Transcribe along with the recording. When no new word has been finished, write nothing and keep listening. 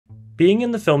Being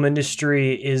in the film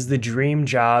industry is the dream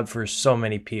job for so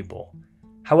many people.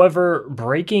 However,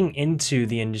 breaking into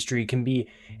the industry can be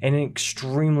an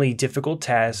extremely difficult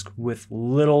task with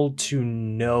little to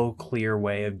no clear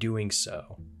way of doing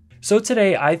so. So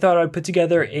today I thought I'd put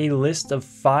together a list of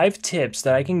 5 tips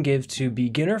that I can give to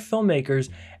beginner filmmakers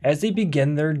as they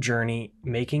begin their journey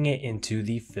making it into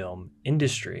the film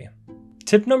industry.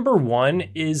 Tip number 1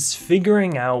 is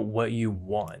figuring out what you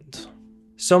want.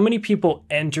 So many people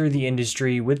enter the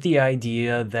industry with the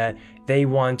idea that they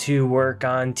want to work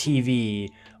on TV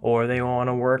or they want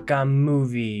to work on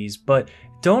movies, but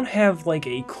don't have like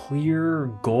a clear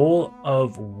goal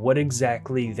of what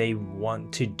exactly they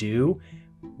want to do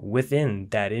within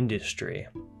that industry.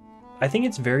 I think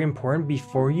it's very important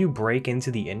before you break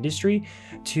into the industry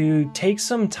to take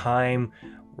some time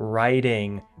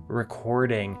writing,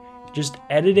 recording, just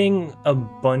editing a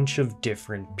bunch of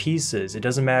different pieces. It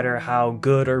doesn't matter how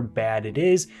good or bad it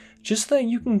is, just that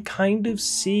you can kind of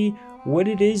see what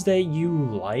it is that you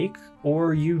like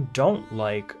or you don't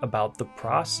like about the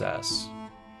process.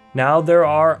 Now, there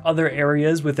are other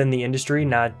areas within the industry,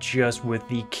 not just with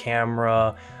the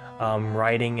camera,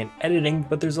 writing and editing,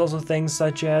 but there's also things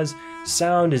such as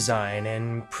sound design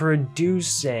and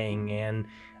producing and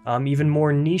even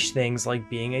more niche things like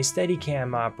being a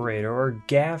Steadicam operator or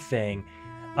gaffing.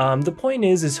 The point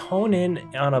is hone in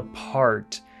on a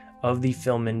part of the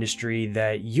film industry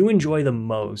that you enjoy the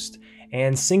most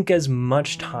and sink as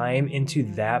much time into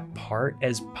that part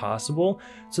as possible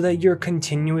so that you're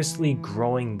continuously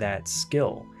growing that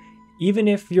skill. Even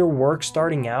if your work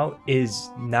starting out is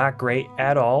not great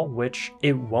at all, which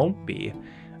it won't be,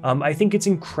 I think it's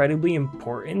incredibly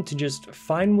important to just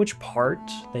find which part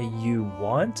that you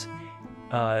want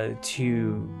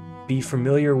to be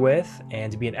familiar with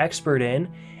and to be an expert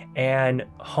in, and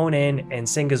hone in and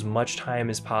sink as much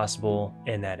time as possible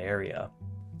in that area.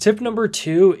 Tip number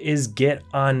 2 is get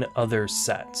on other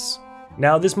sets.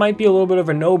 Now, this might be a little bit of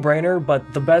a no-brainer,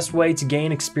 but the best way to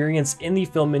gain experience in the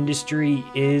film industry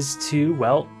is to,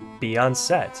 well, be on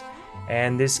set.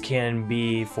 And this can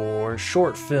be for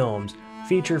short films,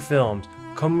 feature films,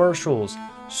 commercials,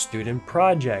 student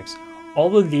projects.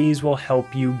 All of these will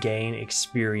help you gain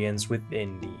experience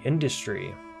within the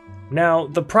industry. Now,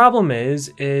 the problem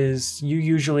is you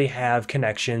usually have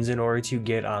connections in order to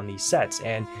get on these sets,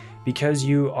 and because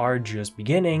you are just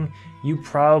beginning, you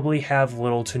probably have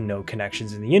little to no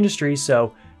connections in the industry,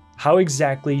 so how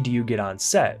exactly do you get on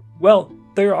set? Well,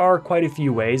 there are quite a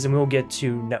few ways, and we'll get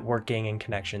to networking and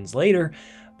connections later,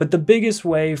 but the biggest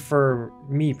way for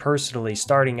me personally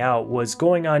starting out was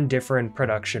going on different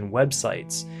production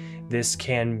websites. This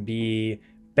can be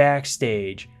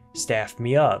Backstage, Staff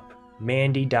Me Up,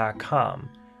 Mandy.com.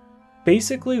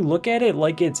 Basically, look at it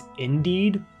like it's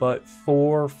Indeed, but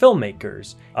for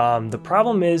filmmakers. The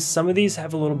problem is some of these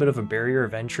have a little bit of a barrier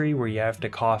of entry where you have to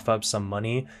cough up some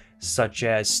money, such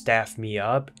as Staff Me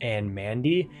Up and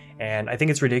Mandy. And I think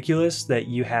it's ridiculous that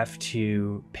you have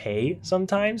to pay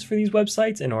sometimes for these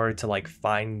websites in order to like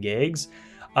find gigs.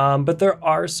 But there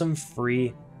are some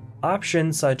free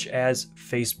options such as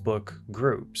Facebook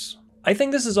groups. I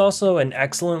think this is also an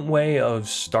excellent way of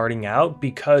starting out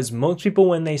because most people,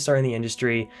 when they start in the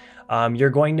industry,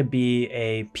 you're going to be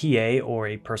a PA or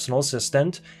a personal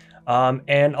assistant.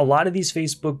 And a lot of these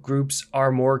Facebook groups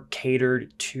are more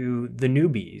catered to the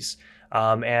newbies.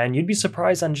 And you'd be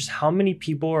surprised on just how many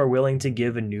people are willing to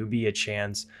give a newbie a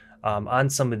chance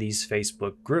on some of these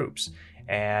Facebook groups.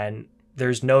 And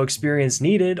there's no experience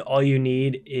needed. All you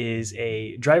need is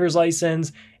a driver's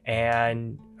license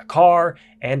and a car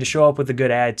and to show up with a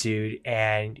good attitude,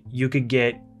 and you could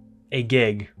get a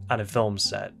gig on a film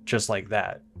set just like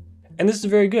that. And this is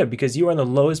very good because you are in the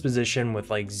lowest position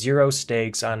with like 0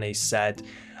 stakes on a set,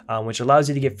 which allows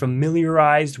you to get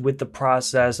familiarized with the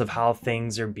process of how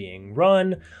things are being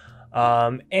run.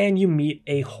 And you meet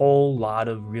a whole lot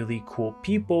of really cool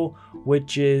people,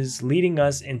 which is leading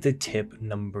us into tip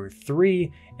number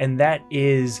 3, and that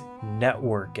is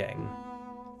networking.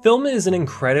 Film is an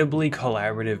incredibly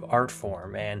collaborative art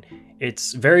form, and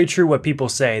it's very true what people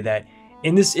say that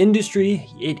in this industry,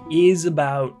 it is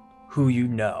about who you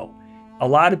know. A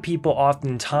lot of people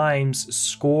oftentimes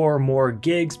score more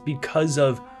gigs because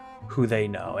of who they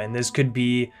know, and this could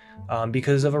be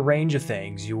because of a range of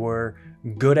things. You were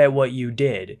good at what you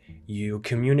did, you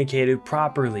communicated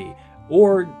properly,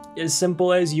 or as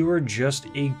simple as you were just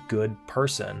a good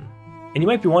person. And you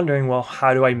might be wondering, well,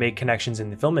 how do I make connections in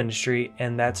the film industry?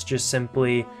 And that's just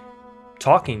simply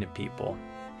talking to people.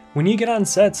 When you get on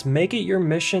sets, make it your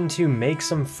mission to make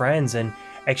some friends and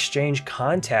exchange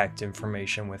contact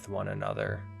information with one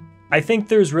another. I think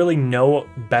there's really no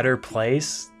better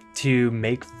place to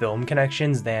make film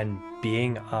connections than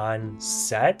being on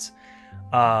set.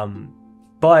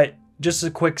 But just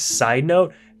a quick side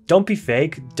note, don't be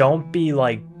fake. Don't be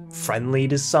like friendly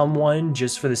to someone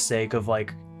just for the sake of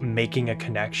like making a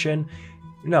connection.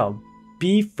 No,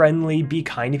 be friendly, be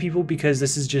kind to people, because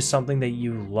this is just something that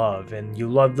you love, and you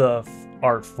love the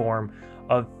art form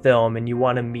of film, and you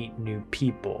want to meet new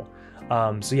people.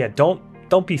 So yeah, don't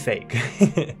be fake.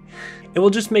 It will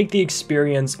just make the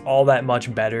experience all that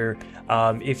much better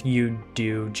if you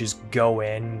do just go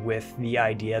in with the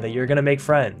idea that you're gonna make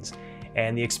friends,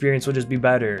 and the experience will just be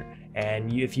better.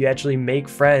 And if you actually make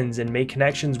friends and make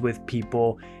connections with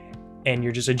people, and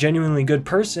you're just a genuinely good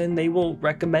person, they will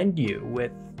recommend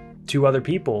you to other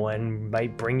people and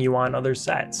might bring you on other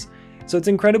sets. So it's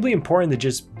incredibly important to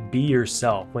just be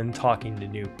yourself when talking to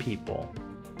new people.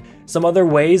 Some other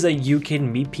ways that you can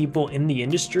meet people in the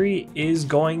industry is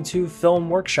going to film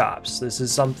workshops. This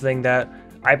is something that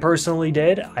I personally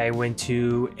did. I went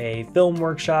to a film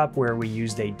workshop where we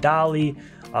used a dolly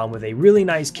with a really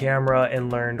nice camera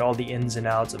and learned all the ins and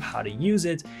outs of how to use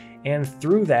it. And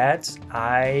through that,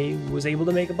 I was able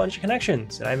to make a bunch of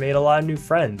connections, and I made a lot of new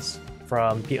friends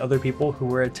from other people who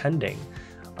were attending.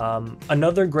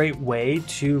 Another great way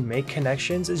to make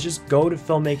connections is just go to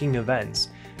filmmaking events.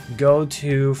 Go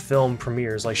to film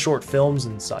premieres like short films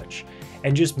and such,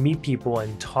 and just meet people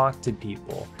and talk to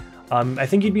people. I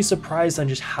think you'd be surprised on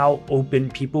just how open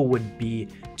people would be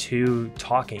to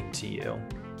talking to you.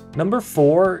 Number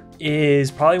 4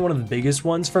 is probably one of the biggest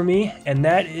ones for me, and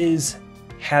that is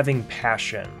having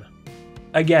passion.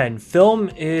 Again, film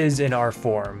is an art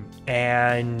form,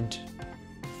 and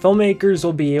filmmakers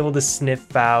will be able to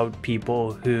sniff out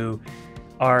people who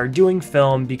are doing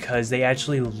film because they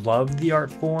actually love the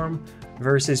art form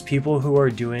versus people who are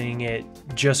doing it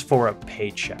just for a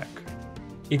paycheck.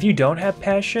 If you don't have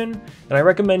passion, then I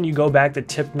recommend you go back to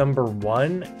tip number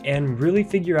 1 and really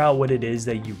figure out what it is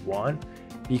that you want,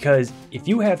 because if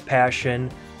you have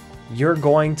passion, you're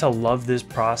going to love this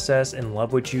process and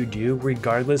love what you do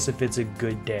regardless if it's a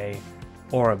good day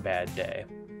or a bad day.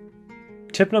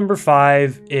 Tip number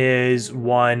 5 is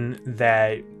one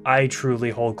that I truly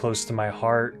hold close to my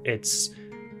heart. It's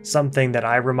something that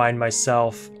I remind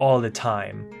myself all the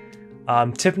time.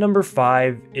 Tip number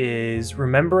 5 is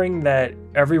remembering that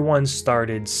everyone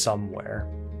started somewhere.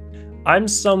 I'm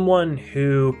someone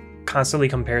who constantly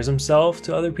compares himself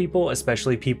to other people,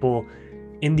 especially people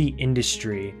in the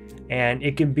industry, and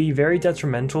it can be very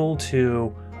detrimental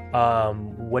to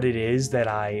what it is that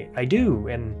I do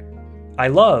and I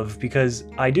love, because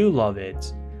I do love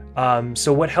it.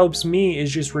 So what helps me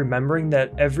is just remembering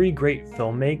that every great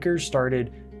filmmaker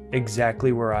started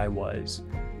exactly where I was,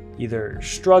 either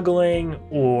struggling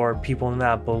or people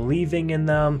not believing in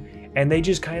them, and they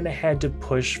just kind of had to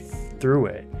push through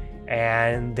it,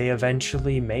 and they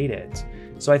eventually made it.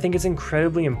 So I think it's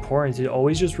incredibly important to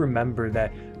always just remember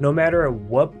that no matter at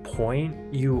what point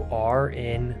you are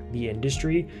in the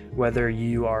industry, whether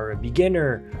you are a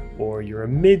beginner or you're a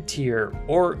mid-tier,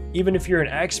 or even if you're an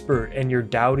expert and you're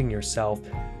doubting yourself,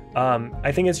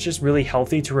 I think it's just really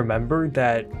healthy to remember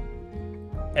that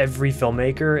every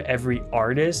filmmaker, every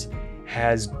artist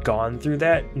has gone through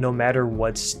that, no matter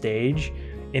what stage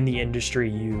in the industry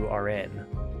you are in.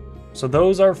 So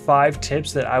those are 5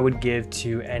 tips that I would give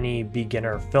to any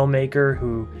beginner filmmaker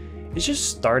who is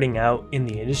just starting out in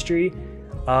the industry.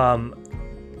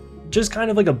 Just kind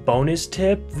of like a bonus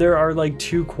tip, there are like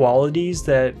 2 qualities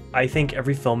that I think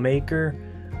every filmmaker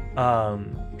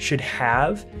should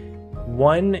have.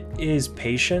 One is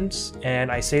patience, and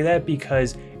I say that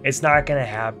because it's not going to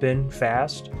happen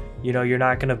fast. You know, you're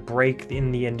not going to break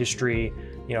in the industry,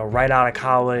 you know, right out of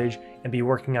college and be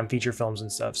working on feature films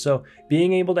and stuff. So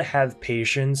being able to have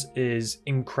patience is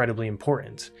incredibly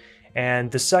important.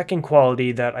 And the second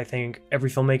quality that I think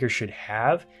every filmmaker should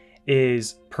have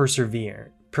is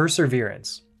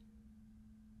perseverance.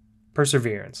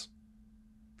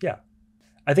 Yeah.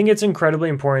 I think it's incredibly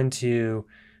important to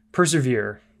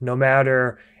persevere, no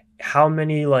matter how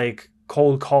many like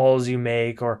cold calls you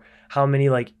make, or how many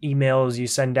like emails you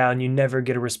send out and you never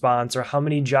get a response, or how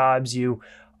many jobs you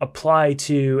apply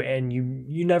to and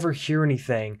you never hear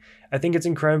anything. I think it's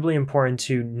incredibly important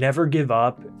to never give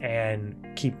up and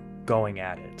keep going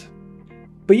at it.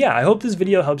 But yeah, I hope this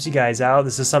video helps you guys out.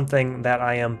 This is something that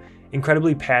I am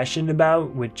incredibly passionate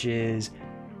about, which is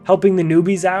helping the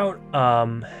newbies out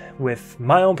with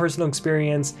my own personal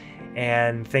experience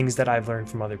and things that I've learned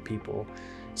from other people.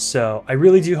 So I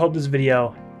really do hope this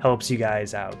video helps you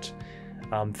guys out.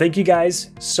 Thank you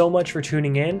guys so much for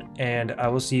tuning in, and I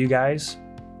will see you guys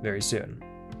very soon.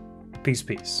 Peace.